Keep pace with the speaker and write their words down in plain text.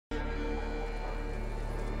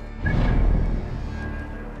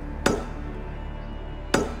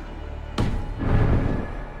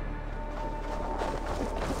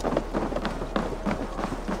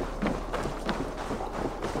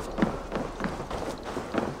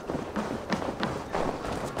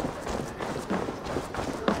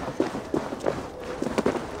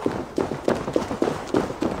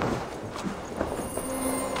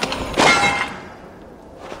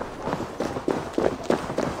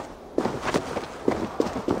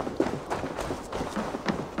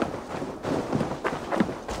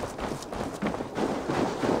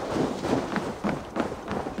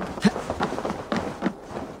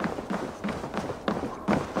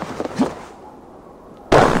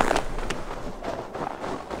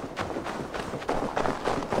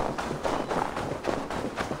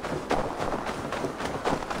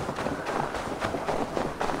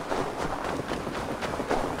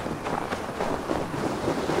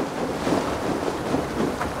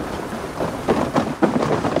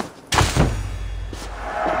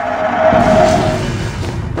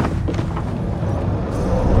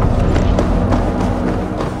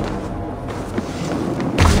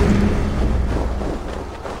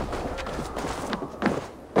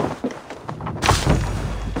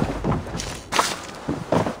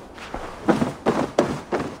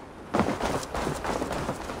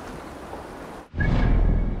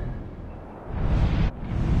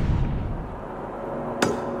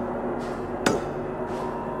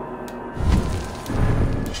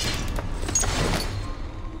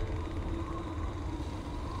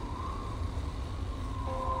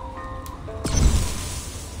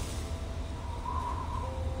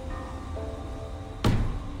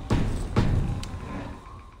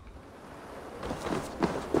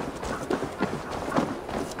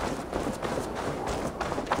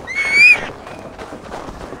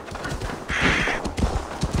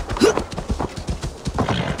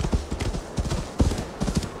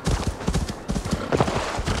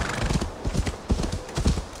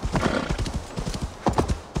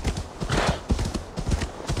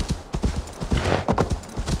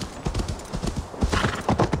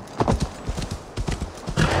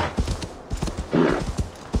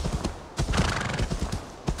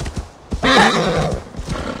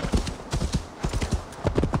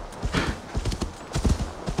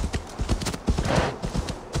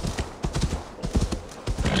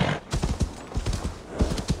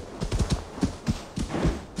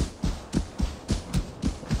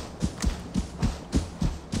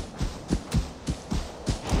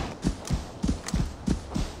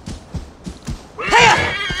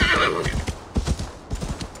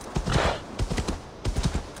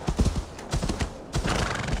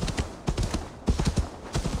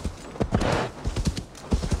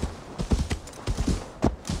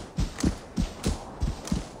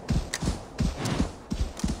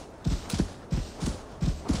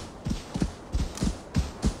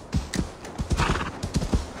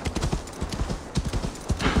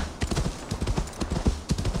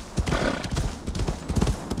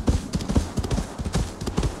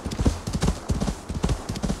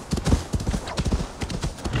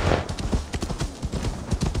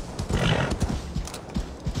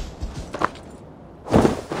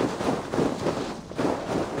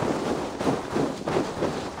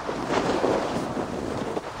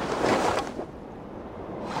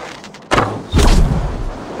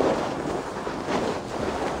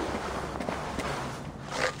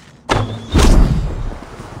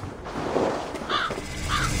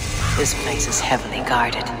place is heavily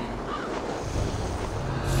guarded.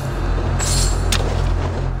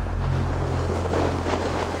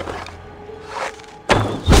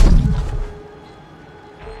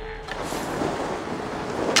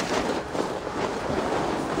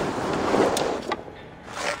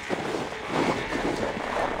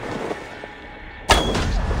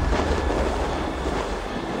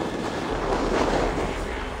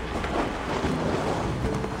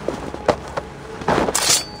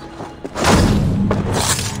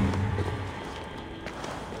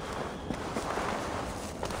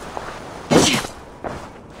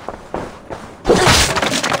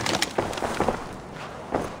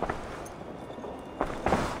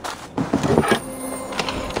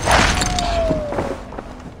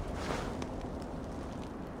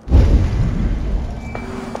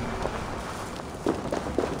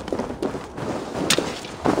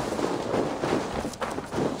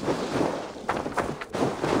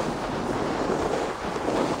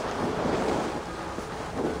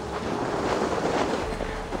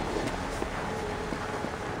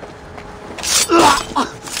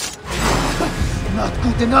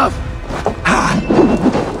 Enough!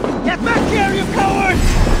 Get back here, you coward!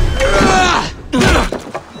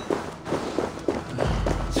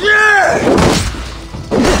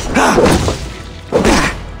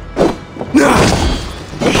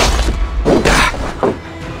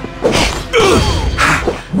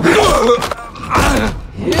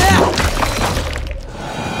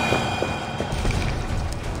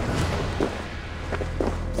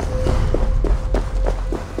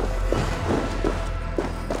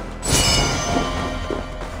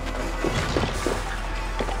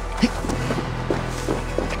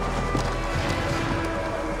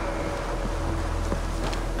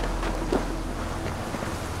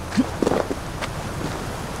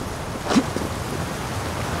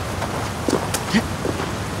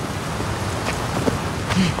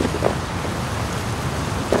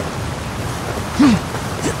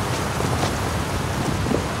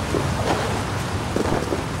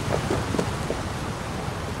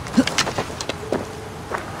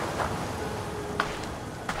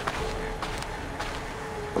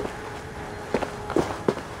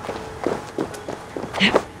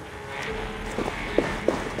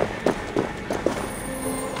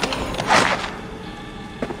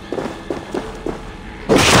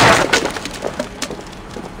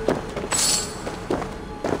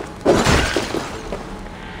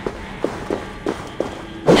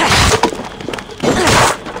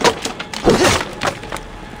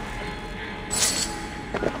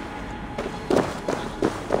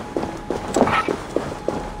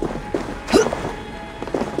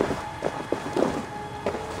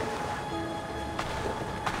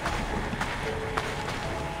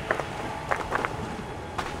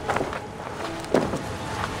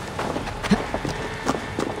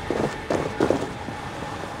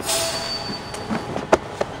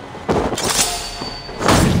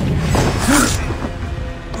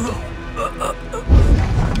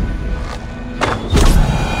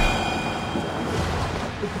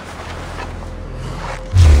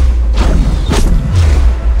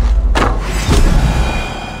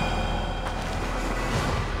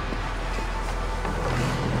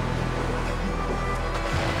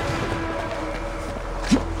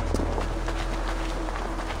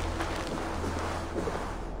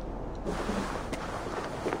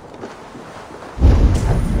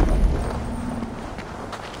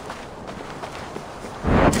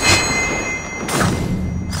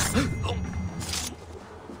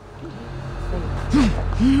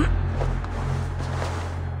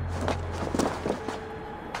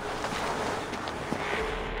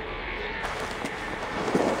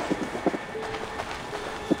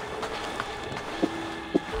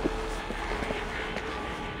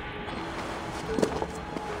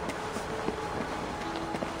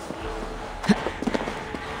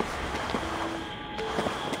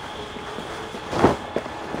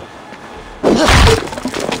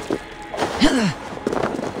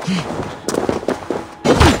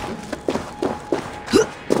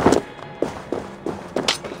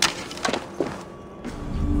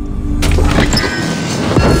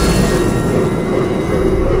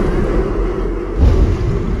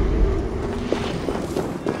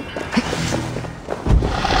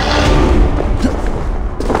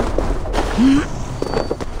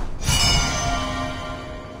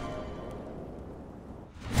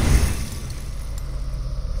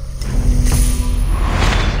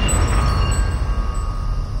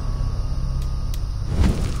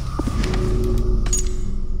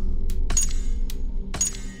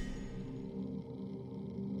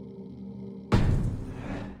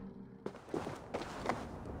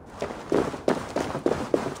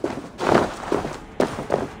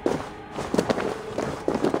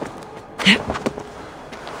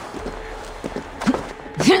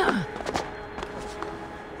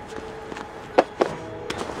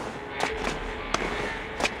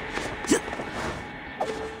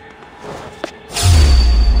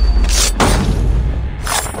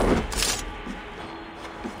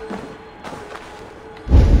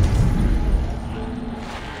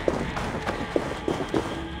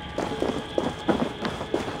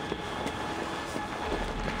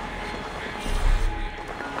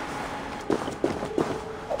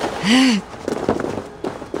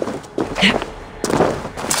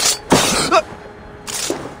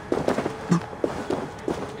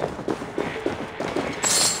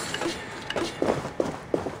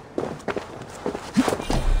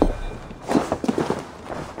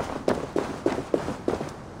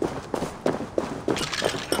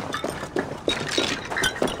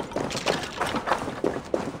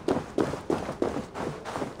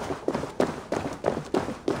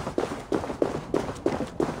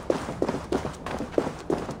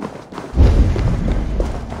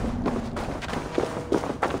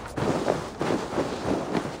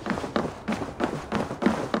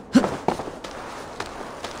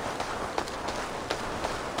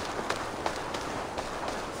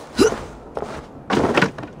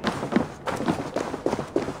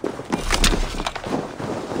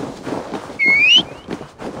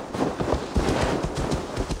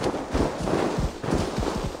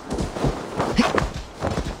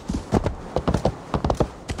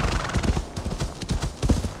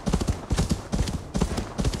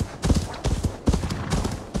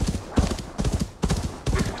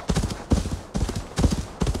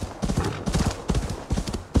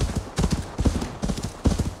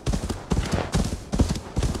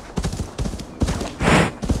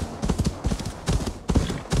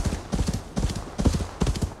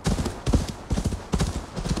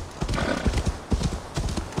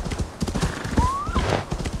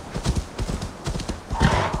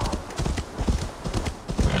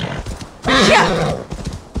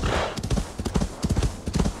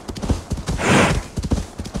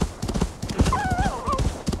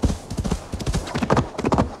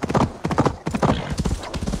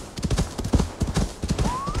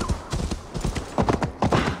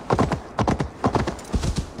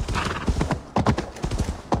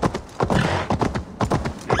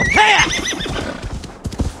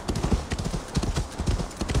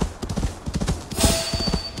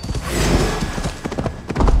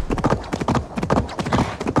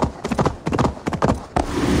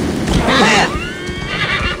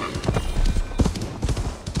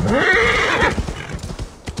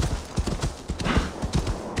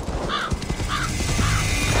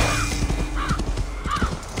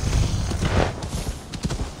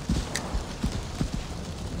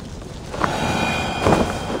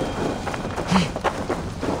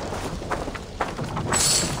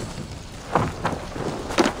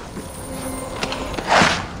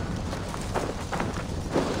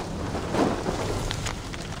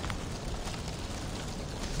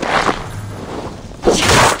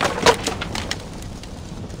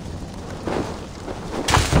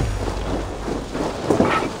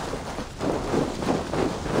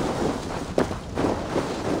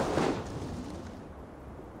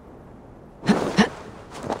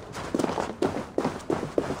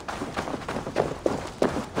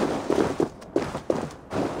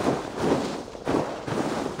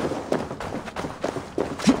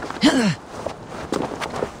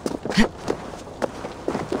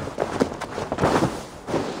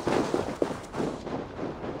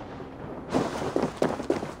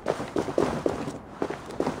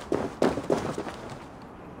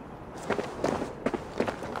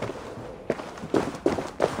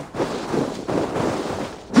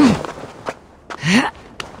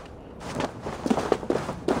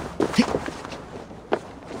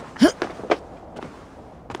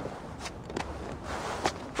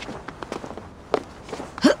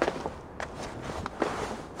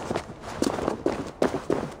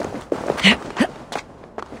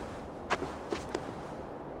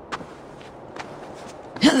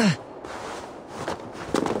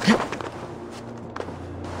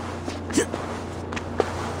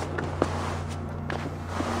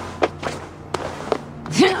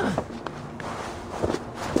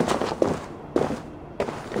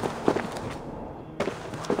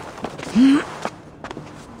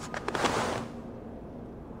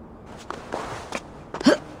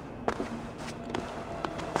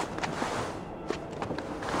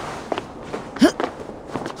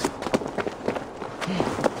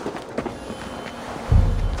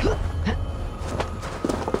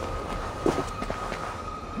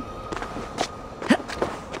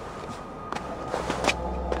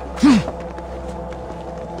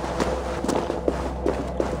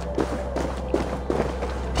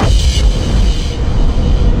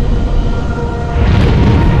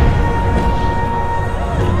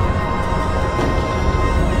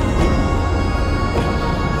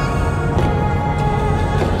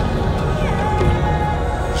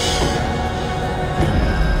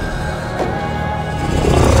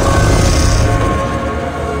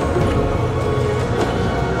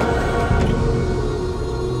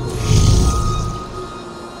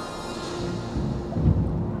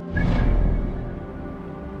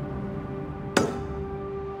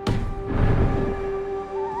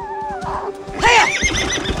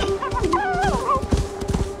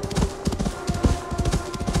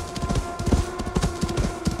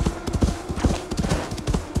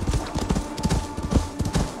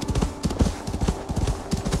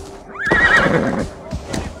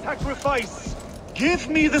 Sacrifice! Give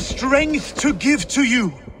me the strength to give to you!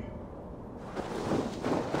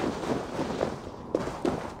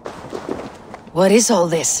 What is all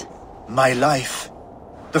this? My life.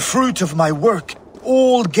 The fruit of my work,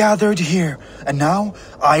 all gathered here. And now,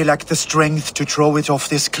 I lack the strength to throw it off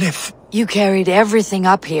this cliff. You carried everything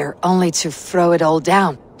up here, only to throw it all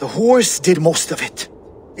down. The horse did most of it.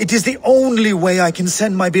 It is the only way I can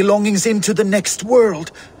send my belongings into the next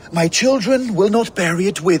world. My children will not bury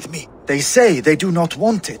it with me. They say they do not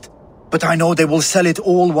want it. But I know they will sell it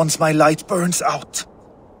all once my light burns out.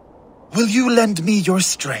 Will you lend me your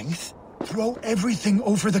strength? Throw everything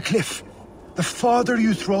over the cliff. The farther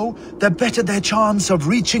you throw, the better their chance of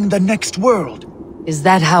reaching the next world. Is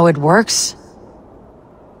that how it works?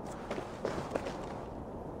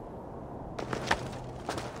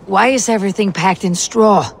 Why is everything packed in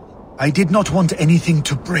straw? I did not want anything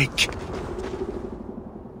to break.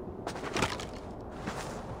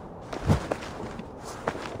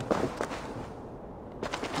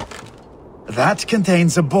 That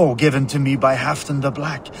contains a bow given to me by Halfdan the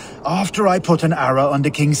Black, after I put an arrow under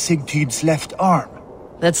King Sigtyd's left arm.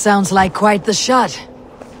 That sounds like quite the shot.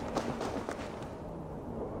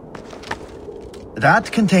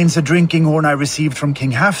 That contains a drinking horn I received from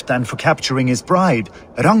King Halfdan for capturing his bride,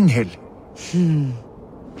 Ragnhild.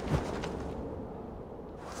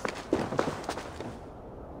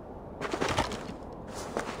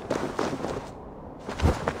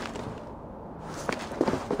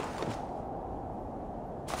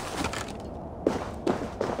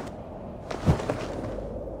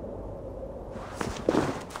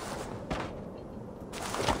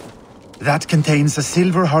 That contains a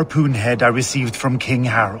silver harpoon head I received from King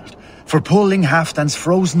Harald, for pulling Halfdan's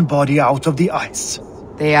frozen body out of the ice.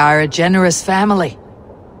 They are a generous family.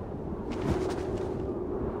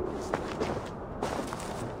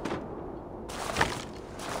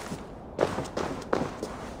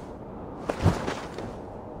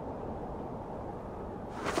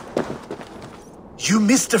 You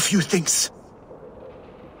missed a few things.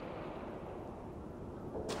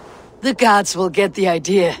 The gods will get the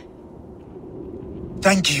idea.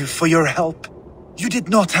 Thank you for your help. You did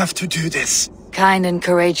not have to do this. Kind and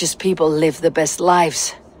courageous people live the best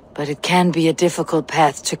lives, but it can be a difficult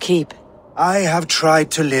path to keep. I have tried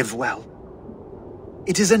to live well.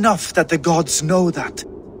 It is enough that the gods know that,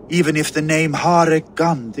 even if the name Harek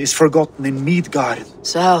Gand is forgotten in Midgard.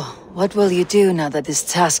 So, what will you do now that this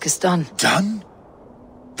task is done? Done?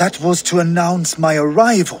 That was to announce my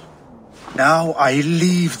arrival. Now I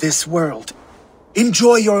leave this world.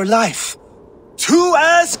 Enjoy your life. To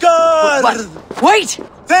Asgard! What? Wait!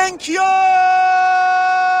 Thank you!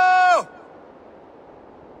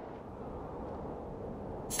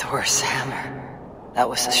 Thor's hammer. That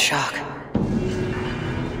was a shock.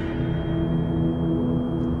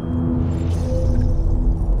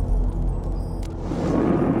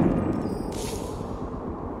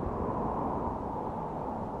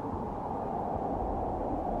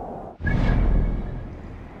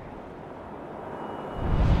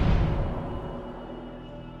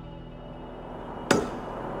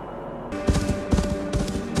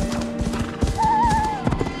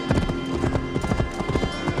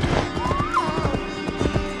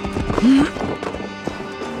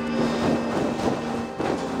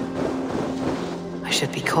 I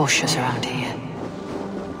should be cautious around here.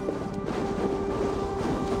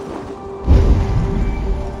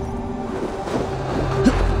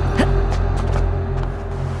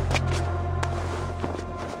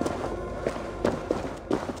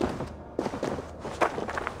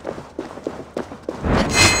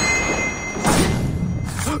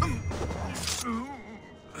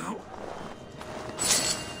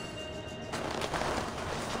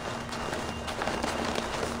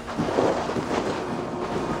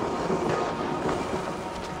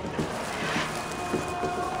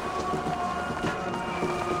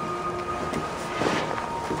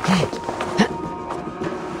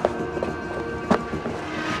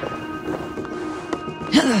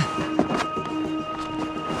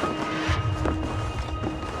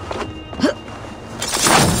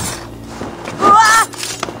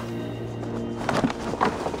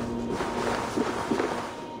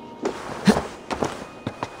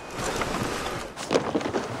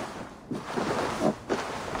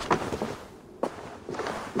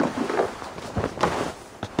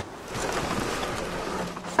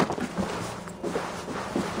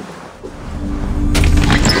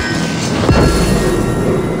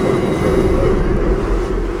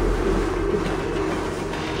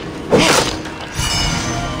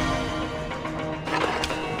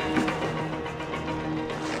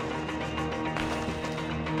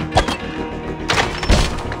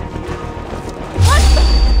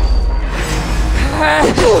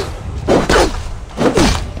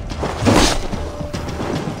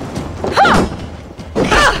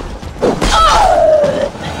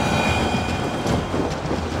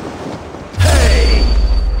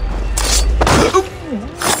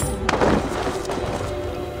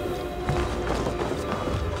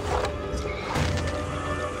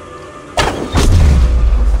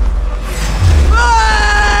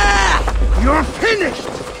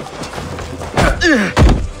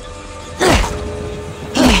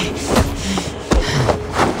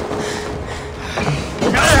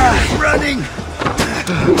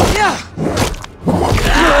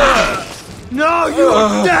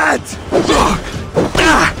 You're dead!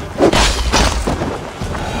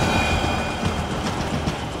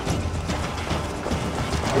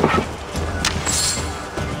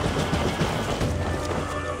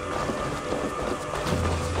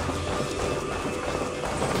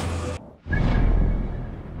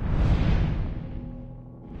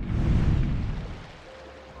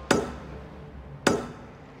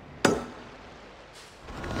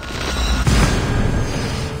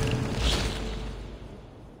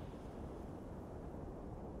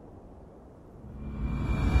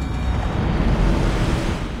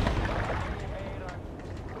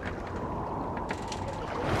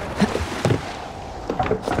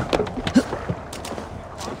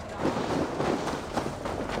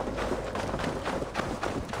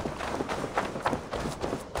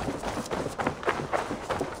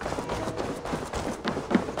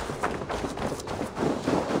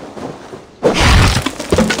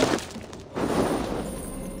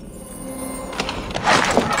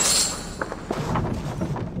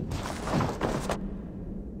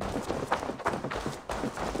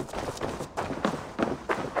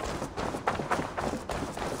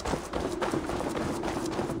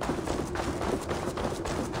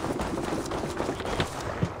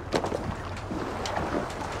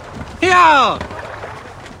 Here!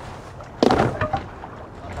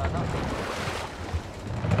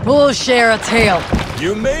 We'll share a tale.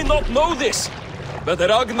 You may not know this, but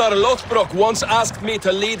Ragnar Lothbrok once asked me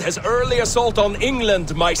to lead his early assault on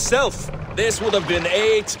England myself. This would have been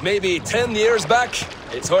 8, maybe 10 years back.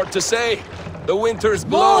 It's hard to say. The winters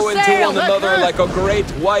blow into one another like a great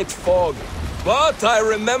white fog. But I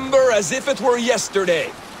remember as if it were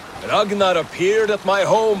yesterday. Ragnar appeared at my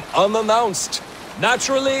home unannounced.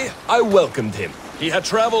 Naturally, I welcomed him. He had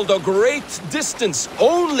traveled a great distance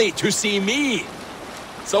only to see me.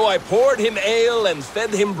 So I poured him ale and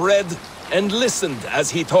fed him bread and listened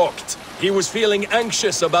as he talked. He was feeling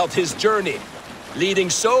anxious about his journey.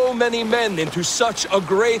 Leading so many men into such a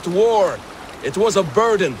great war, it was a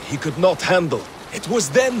burden he could not handle. It was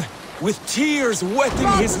then, with tears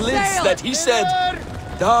wetting his lids, that he said,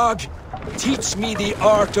 "Dag, teach me the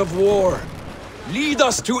art of war. Lead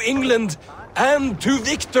us to England and to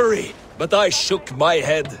victory." But I shook my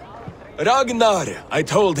head. "Ragnar," I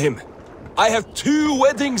told him, "I have 2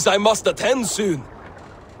 weddings I must attend soon.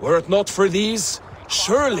 Were it not for these,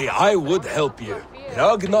 surely I would help you."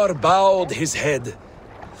 Ragnar bowed his head.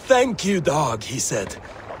 "Thank you, Dag," he said.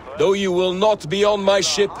 "Though you will not be on my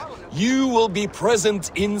ship, you will be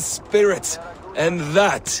present in spirit, and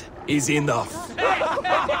that is enough."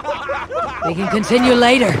 We can continue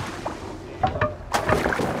later.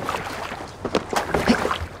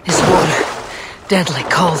 This water, deadly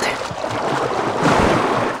cold.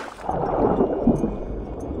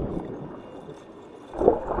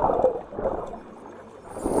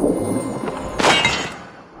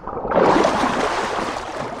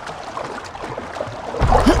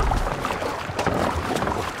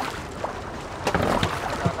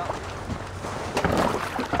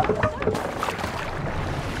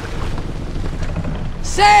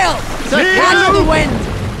 Sail! To catch the wind!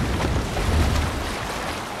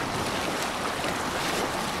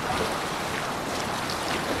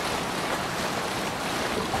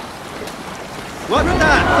 What's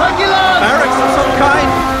that? Barracks of some kind?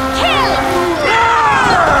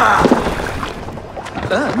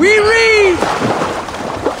 We read!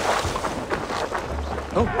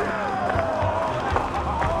 Oh.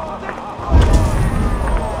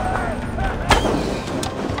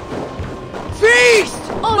 Feast!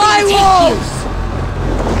 My wolves!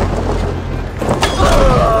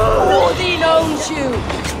 Odin owns you!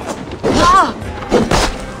 Ah!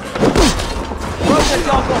 The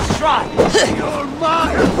dog will strike! You're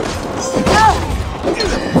mine!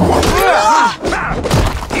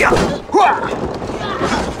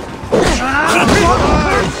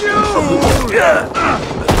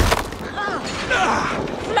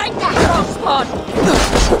 Like that crossbod!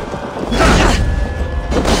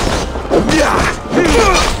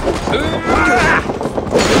 You need me!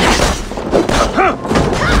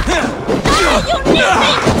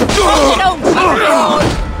 Fucking own control!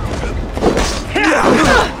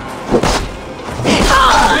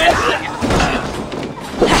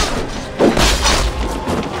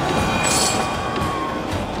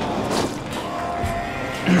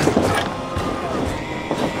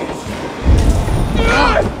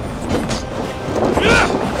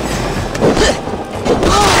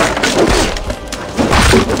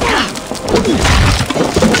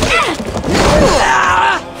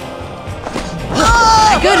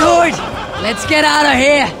 Good horde! Let's get out of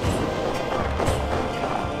here!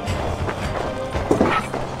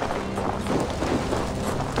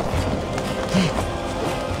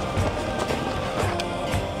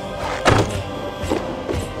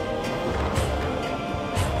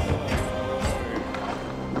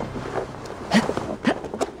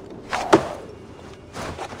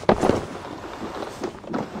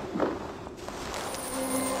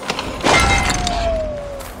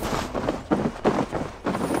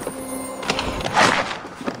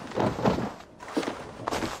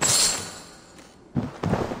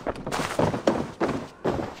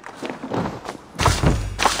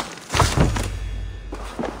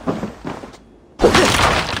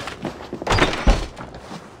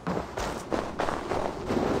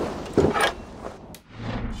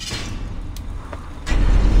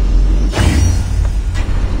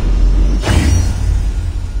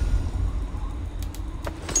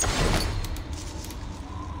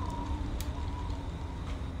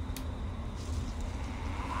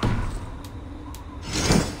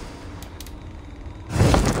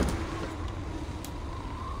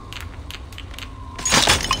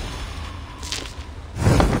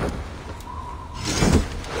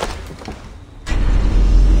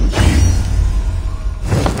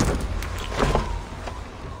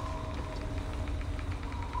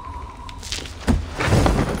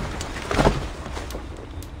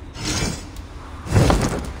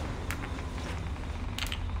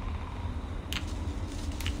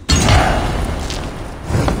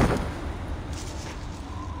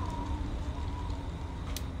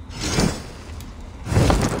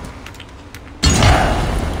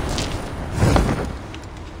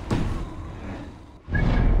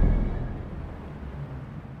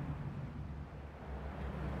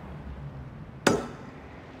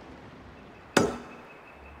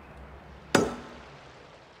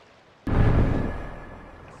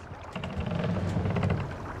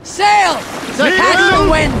 Sail! Catch the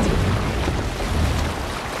wind!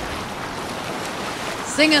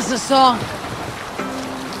 Sing us a song.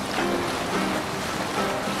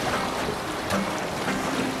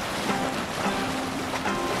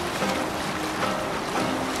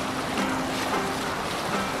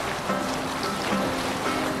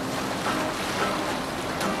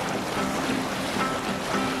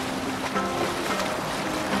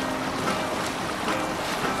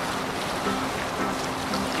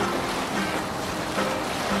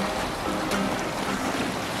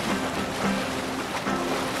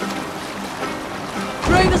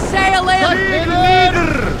 Bring the sail in!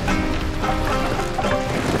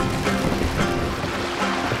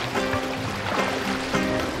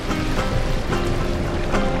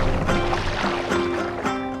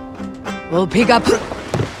 We'll pick up...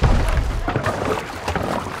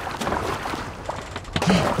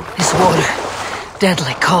 This water,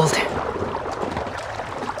 deadly cold.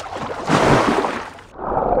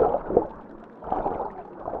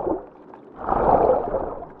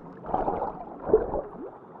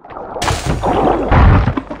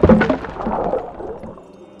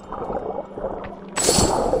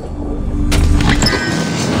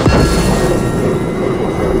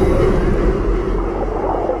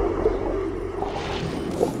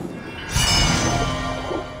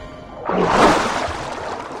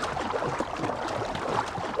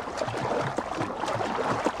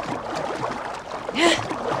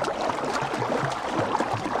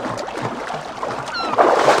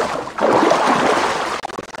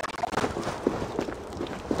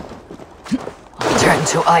 Turn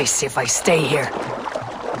to ice if I stay here.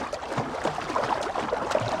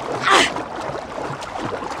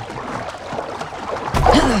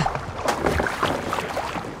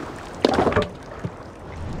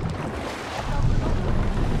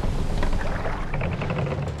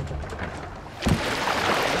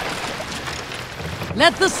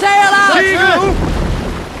 Let the sail out!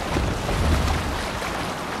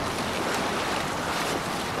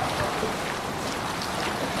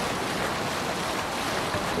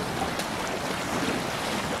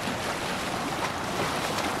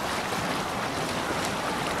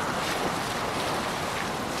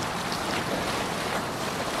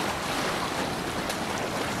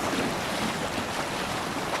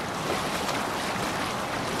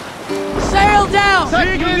 Sail down!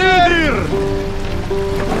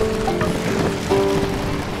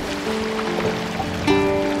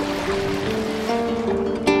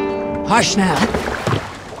 Hush now.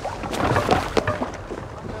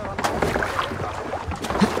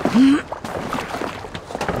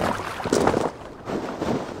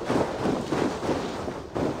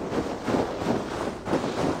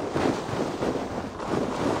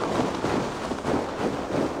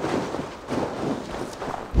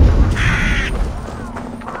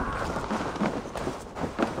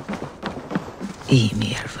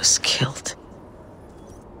 Eivor was killed.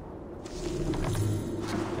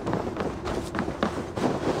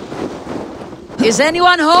 Is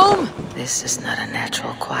anyone home? This is not a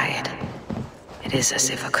natural quiet. It is as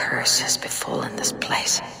if a curse has befallen this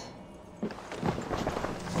place.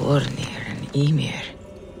 Ornir and Ymir.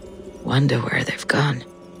 Wonder where they've gone.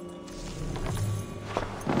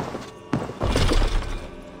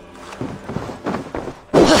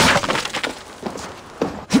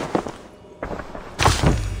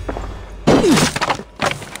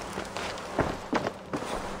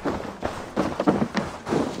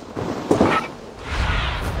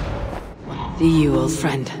 See you, old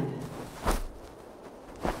friend.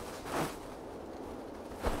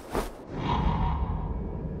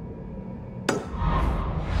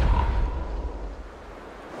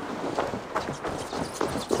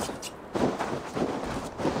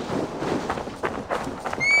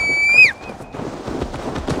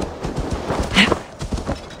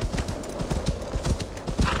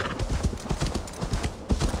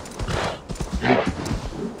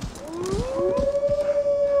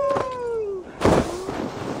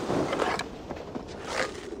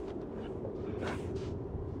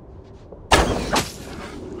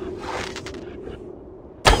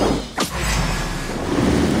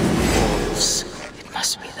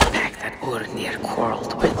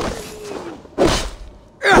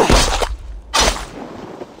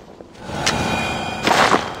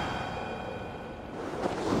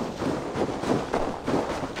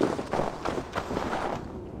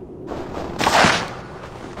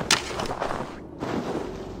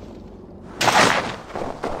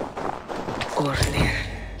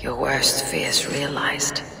 Worst fears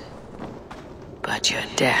realized. But your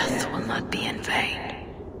death will not be in vain.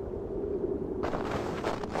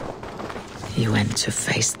 You went to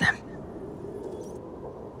face them.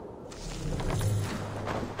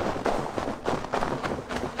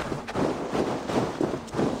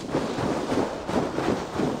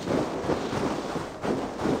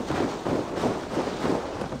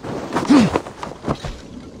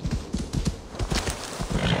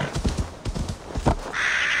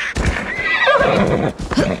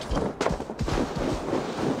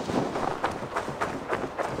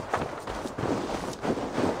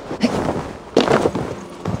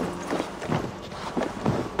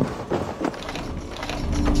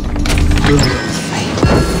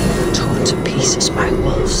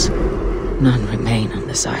 None remain on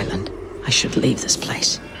this island. I should leave this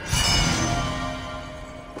place.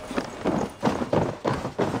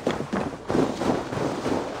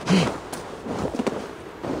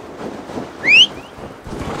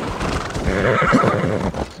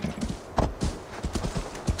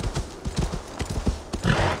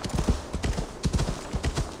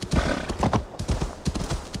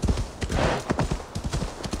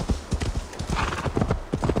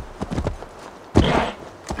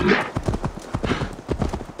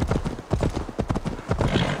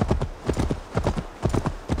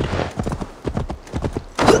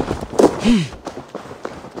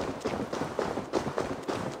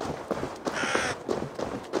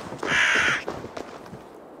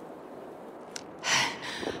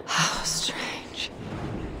 How strange.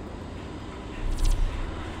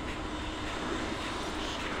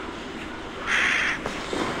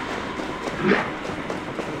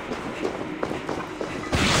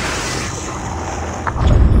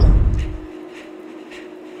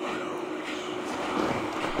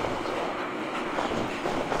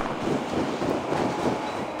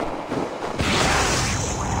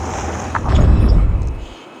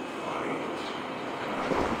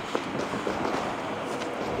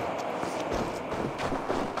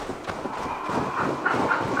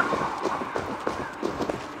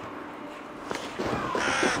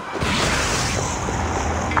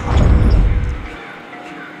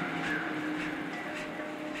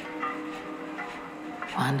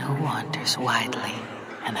 One who wanders widely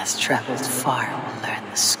and has traveled far will learn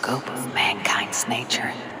the scope of mankind's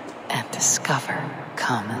nature and discover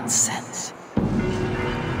common sense.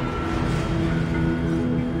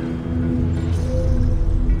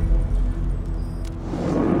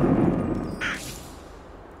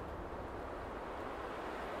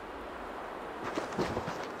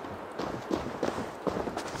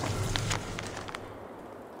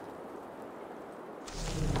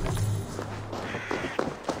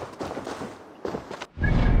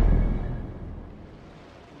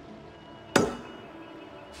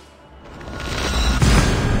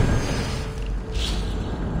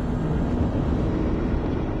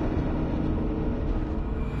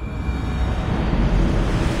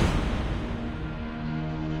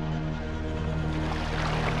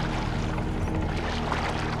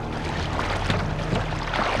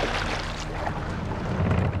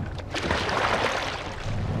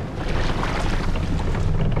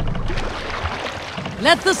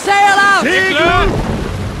 Let the sail out!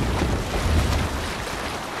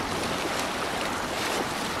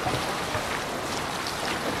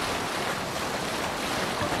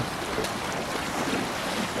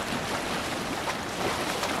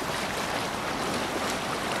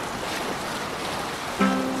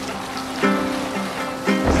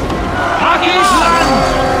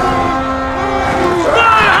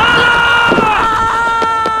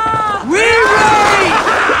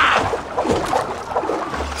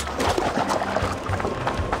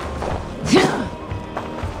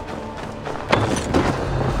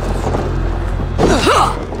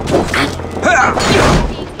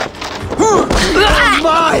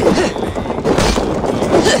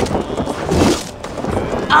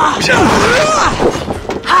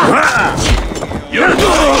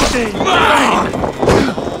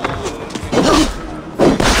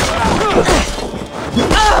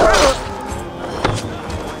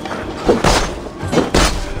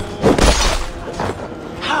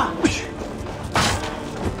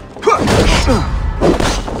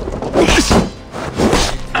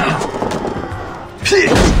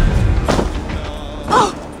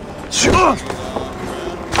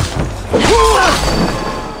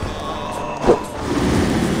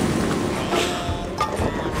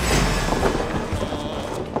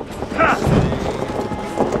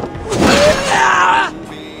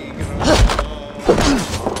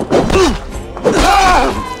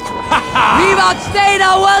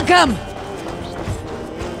 Welcome!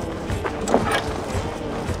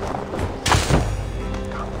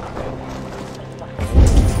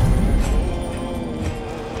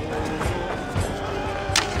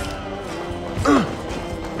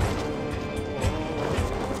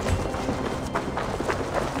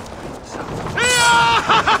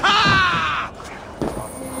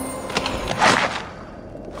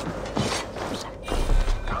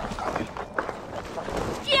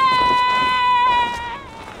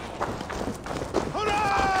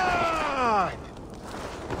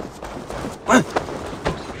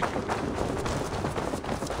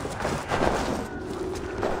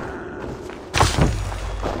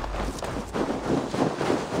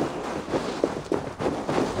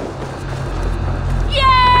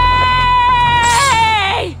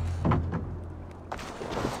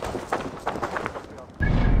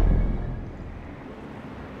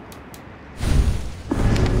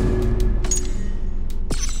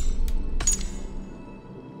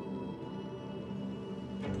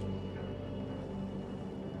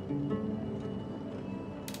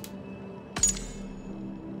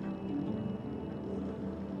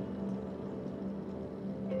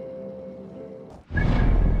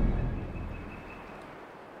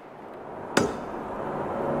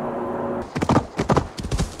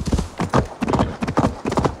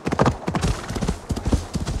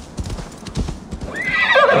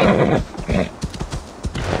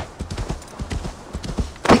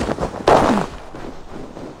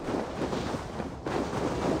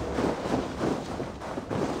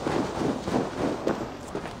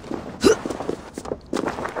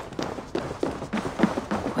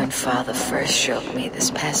 Father first showed me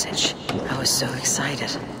this passage, I was so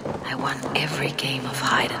excited. I won every game of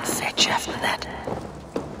hide and fetch after that.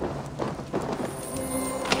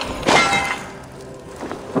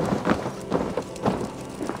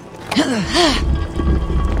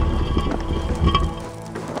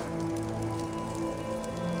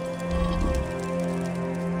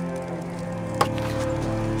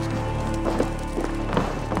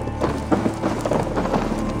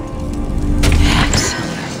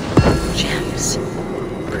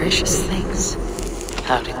 Precious things.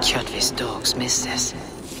 How did Kjotve's dogs miss this?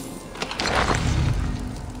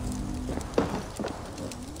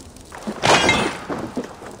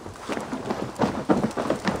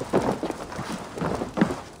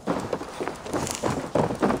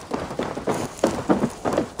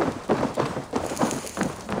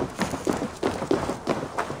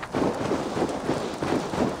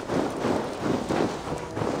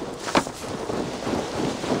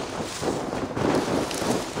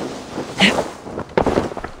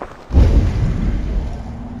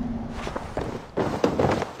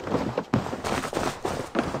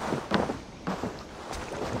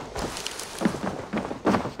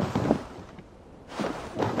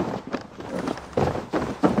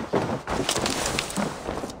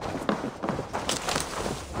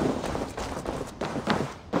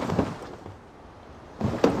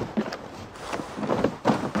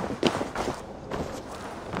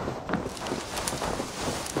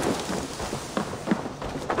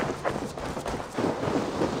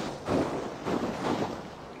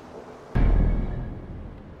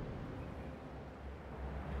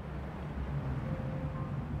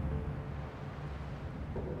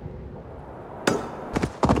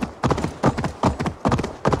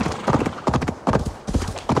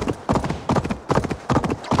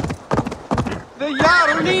 The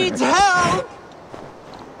Jarl needs help!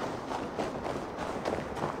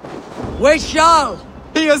 Where's Jarl?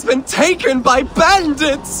 He has been taken by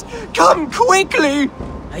bandits! Come quickly!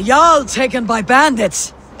 A Jarl taken by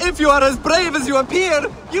bandits. If you are as brave as you appear,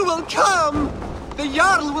 you will come! The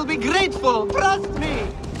Jarl will be grateful, trust me!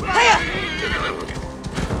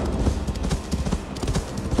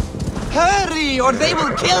 Hurry, or they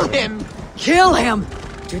will kill him! Kill him?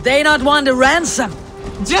 Do they not want a ransom?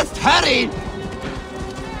 Just hurry!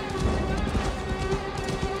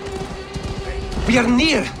 We are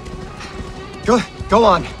near! Go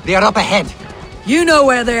on, they are up ahead. You know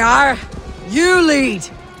where they are. You lead.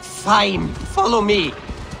 Fine, follow me.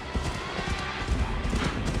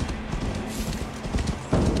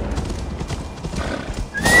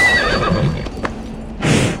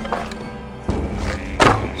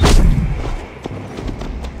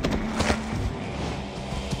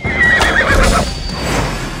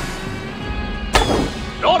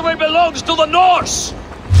 Norway belongs to the Norse!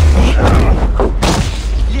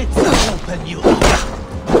 Let's open you up.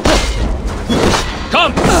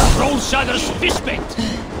 Come, Trollshadder's fistbait!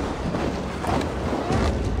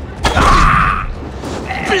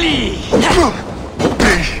 Flee!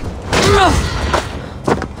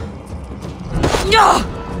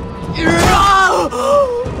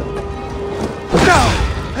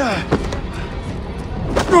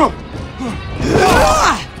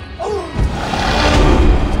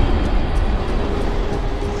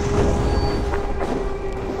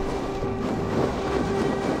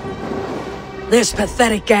 This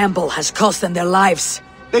pathetic gamble has cost them their lives.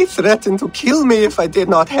 They threatened to kill me if I did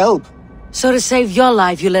not help. So to save your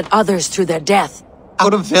life, you led others to their death.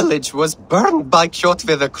 Our village was burned by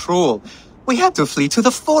Kjotve the Cruel. We had to flee to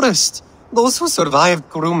the forest. Those who survived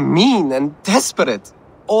grew mean and desperate.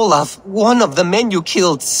 Olaf, one of the men you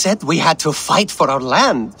killed, said we had to fight for our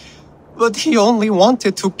land. But he only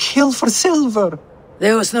wanted to kill for silver.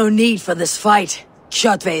 There was no need for this fight.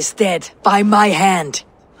 Kjotve is dead, by my hand.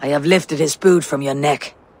 I have lifted his boot from your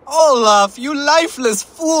neck. Olaf, you lifeless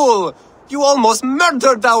fool! You almost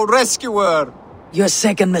murdered our rescuer! Your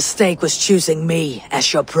second mistake was choosing me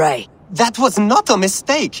as your prey. That was not a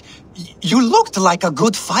mistake. You looked like a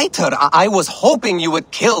good fighter. I was hoping you would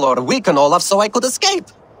kill or weaken Olaf so I could escape.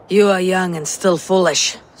 You are young and still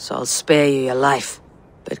foolish, so I'll spare you your life.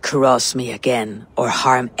 But cross me again, or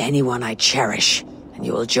harm anyone I cherish, and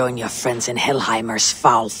you will join your friends in Helheimer's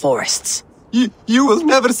foul forests. You will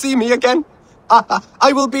never see me again.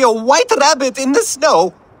 I will be a white rabbit in the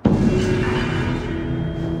snow.